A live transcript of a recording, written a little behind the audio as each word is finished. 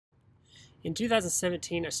In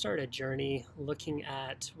 2017, I started a journey looking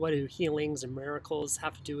at what do healings and miracles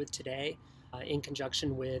have to do with today in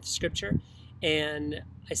conjunction with Scripture. And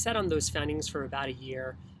I sat on those findings for about a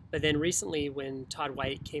year. But then recently, when Todd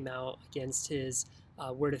White came out against his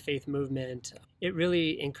Word of Faith movement, it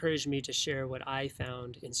really encouraged me to share what I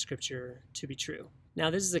found in Scripture to be true. Now,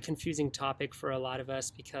 this is a confusing topic for a lot of us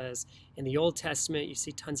because in the Old Testament, you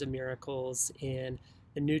see tons of miracles. In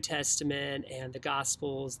the New Testament and the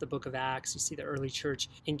Gospels, the book of Acts, you see the early church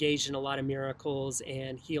engaged in a lot of miracles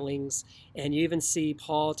and healings. And you even see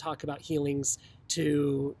Paul talk about healings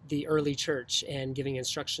to the early church and giving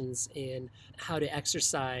instructions in how to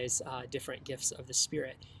exercise different gifts of the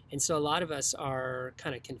Spirit. And so a lot of us are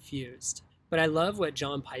kind of confused. But I love what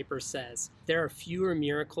John Piper says. There are fewer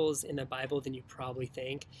miracles in the Bible than you probably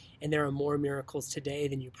think, and there are more miracles today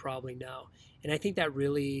than you probably know. And I think that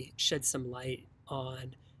really sheds some light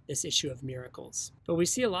on this issue of miracles. But we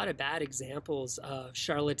see a lot of bad examples of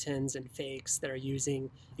charlatans and fakes that are using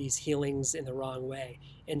these healings in the wrong way.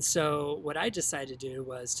 And so what I decided to do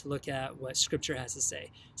was to look at what Scripture has to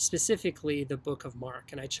say, specifically the book of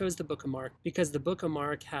Mark. And I chose the book of Mark because the book of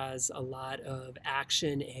Mark has a lot of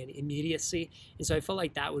action and immediacy. And so I felt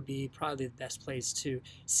like that would be probably the best place to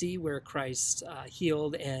see where Christ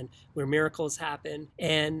healed and where miracles happen.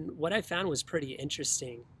 And what I found was pretty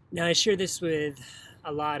interesting. Now, I share this with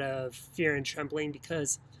a lot of fear and trembling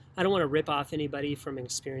because I don't want to rip off anybody from an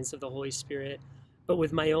experience of the Holy Spirit, but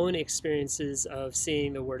with my own experiences of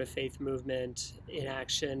seeing the Word of Faith movement in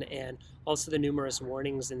action and also the numerous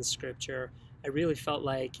warnings in Scripture, I really felt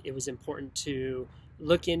like it was important to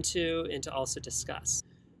look into and to also discuss.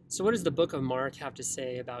 So what does the book of Mark have to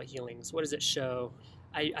say about healings? What does it show?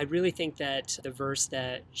 I really think that the verse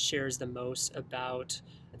that shares the most about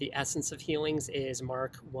the essence of healings is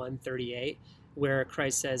Mark 1:38, where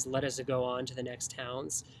Christ says, "Let us go on to the next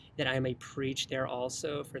towns, that I may preach there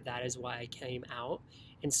also, for that is why I came out."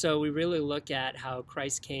 And so we really look at how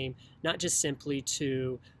Christ came not just simply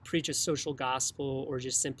to preach a social gospel or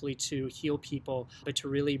just simply to heal people, but to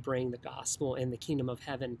really bring the gospel and the kingdom of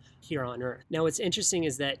heaven here on earth. Now, what's interesting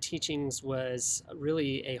is that teachings was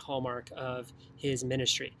really a hallmark of his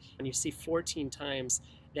ministry. And you see 14 times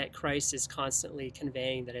that Christ is constantly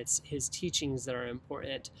conveying that it's his teachings that are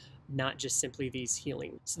important, not just simply these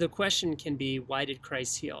healings. So the question can be, why did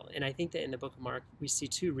Christ heal? And I think that in the book of Mark, we see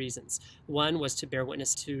two reasons. One was to bear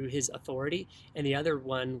witness to his authority, and the other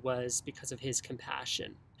one was because of his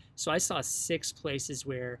compassion. So I saw 6 places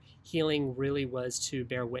where healing really was to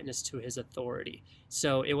bear witness to his authority.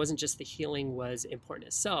 So it wasn't just the healing was important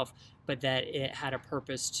itself, but that it had a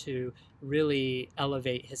purpose to really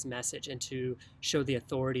elevate his message and to show the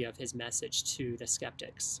authority of his message to the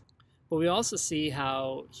skeptics. But we also see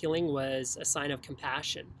how healing was a sign of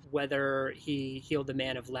compassion, whether he healed the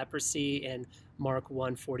man of leprosy in Mark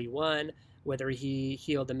 1:41, whether he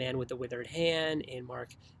healed the man with the withered hand in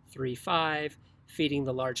Mark 3:5, feeding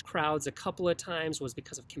the large crowds a couple of times was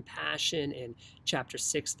because of compassion in chapter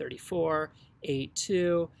 6:34,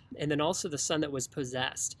 8:2, and then also the son that was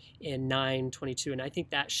possessed in 9:22. And I think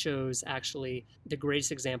that shows actually the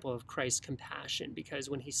greatest example of Christ's compassion, because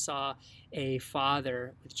when he saw a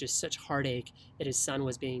father with just such heartache that his son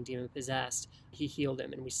was being demon possessed, he healed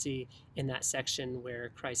him. And we see in that section where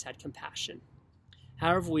Christ had compassion.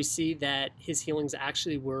 However, we see that his healings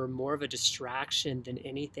actually were more of a distraction than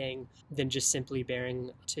anything than just simply bearing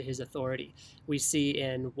to his authority. We see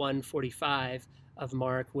in 1:45 of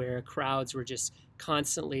Mark where crowds were just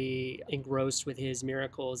constantly engrossed with his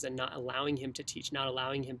miracles and not allowing him to teach, not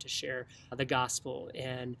allowing him to share the gospel,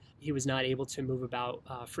 and he was not able to move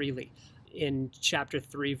about freely. In chapter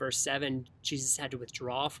 3, verse 7, Jesus had to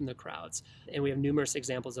withdraw from the crowds. And we have numerous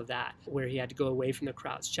examples of that, where he had to go away from the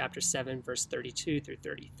crowds. Chapter 7, verse 32 through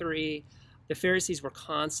 33. The Pharisees were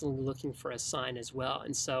constantly looking for a sign as well.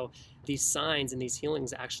 And so these signs and these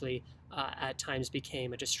healings actually at times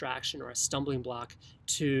became a distraction or a stumbling block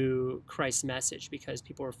to Christ's message, because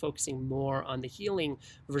people were focusing more on the healing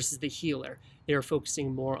versus the healer. They were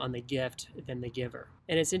focusing more on the gift than the giver.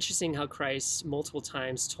 And it's interesting how Christ multiple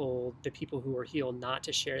times told the people who were healed not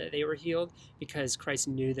to share that they were healed, because Christ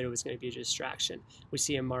knew that it was going to be a distraction. We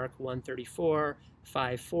see in Mark 1:34,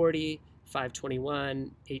 5:40,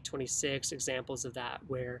 5:21, 8:26 examples of that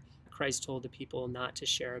where Christ told the people not to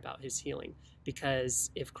share about his healing, because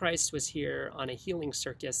if Christ was here on a healing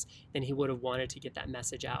circus, then he would have wanted to get that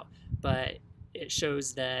message out. But it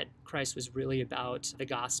shows that Christ was really about the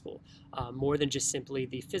gospel, more than just simply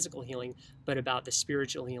the physical healing, but about the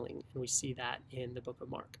spiritual healing. And we see that in the book of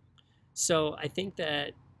Mark. So I think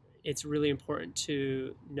that it's really important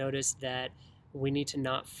to notice that we need to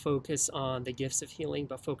not focus on the gifts of healing,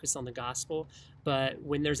 but focus on the gospel. But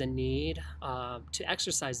when there's a need, to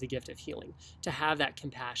exercise the gift of healing, to have that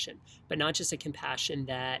compassion, but not just a compassion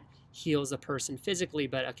that heals a person physically,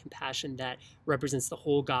 but a compassion that represents the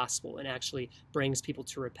whole gospel and actually brings people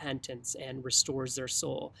to repentance and restores their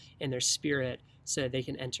soul and their spirit so they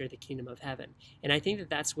can enter the kingdom of heaven. And I think that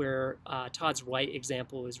that's where Todd's White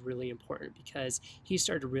example is really important, because he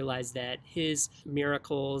started to realize that his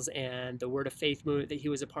miracles and the Word of Faith movement that he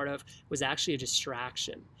was a part of was actually a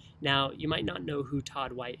distraction. Now, you might not know who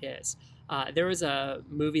Todd White is. There was a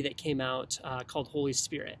movie that came out called Holy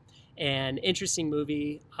Spirit. An interesting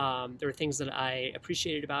movie. There were things that I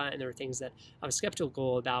appreciated about it, and there were things that I was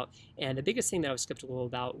skeptical about. And the biggest thing that I was skeptical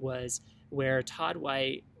about was where Todd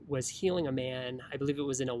White was healing a man. I believe it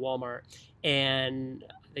was in a Walmart, and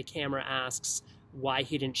the camera asks why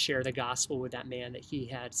he didn't share the gospel with that man that he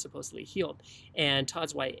had supposedly healed. And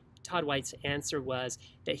Todd White's answer was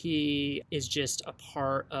that he is just a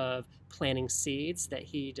part of planting seeds, that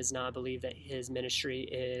he does not believe that his ministry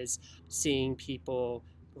is seeing people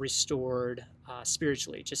restored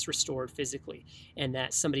spiritually, just restored physically, and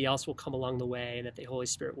that somebody else will come along the way and that the Holy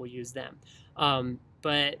Spirit will use them.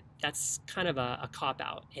 But that's kind of a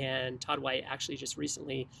cop-out, and Todd White actually just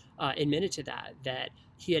recently admitted to that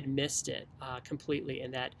he had missed it completely,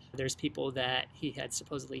 and that there's people that he had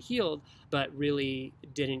supposedly healed but really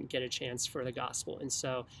didn't get a chance for the gospel. And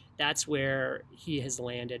so that's where he has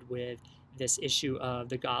landed with this issue of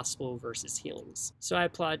the gospel versus healings. So I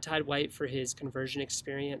applaud Todd White for his conversion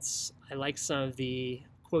experience. I like some of the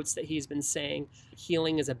quotes that he's been saying.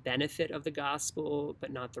 Healing is a benefit of the gospel,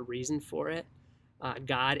 but not the reason for it.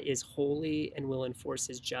 God is holy and will enforce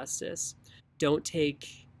his justice. Don't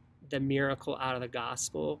take the miracle out of the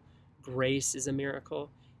gospel. Grace is a miracle.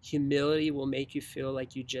 Humility will make you feel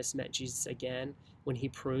like you just met Jesus again when he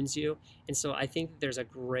prunes you. And so I think that there's a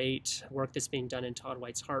great work that's being done in Todd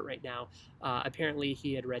White's heart right now. Apparently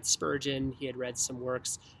he had read Spurgeon, he had read some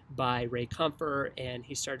works by Ray Comfort, and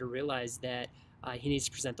he started to realize that he needs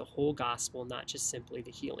to present the whole gospel, not just simply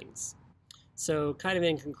the healings. So kind of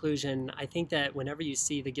in conclusion, I think that whenever you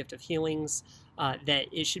see the gift of healings, that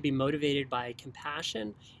it should be motivated by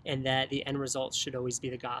compassion, and that the end result should always be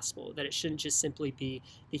the gospel, that it shouldn't just simply be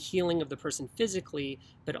the healing of the person physically,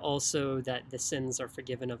 but also that the sins are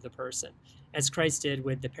forgiven of the person. As Christ did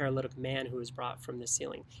with the paralytic man who was brought from the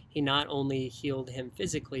ceiling. He not only healed him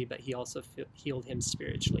physically, but he also healed him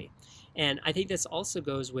spiritually. And I think this also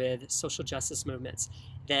goes with social justice movements,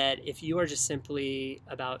 that if you are just simply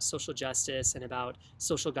about social justice and about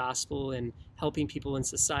social gospel and helping people in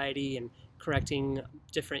society and correcting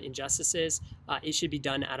different injustices, it should be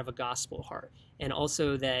done out of a gospel heart. And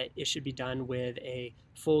also that it should be done with a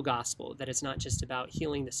full gospel, that it's not just about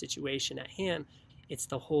healing the situation at hand, it's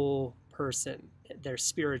the whole person, their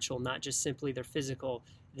spiritual, not just simply their physical,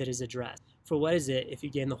 that is addressed. For what is it if you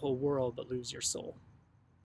gain the whole world but lose your soul?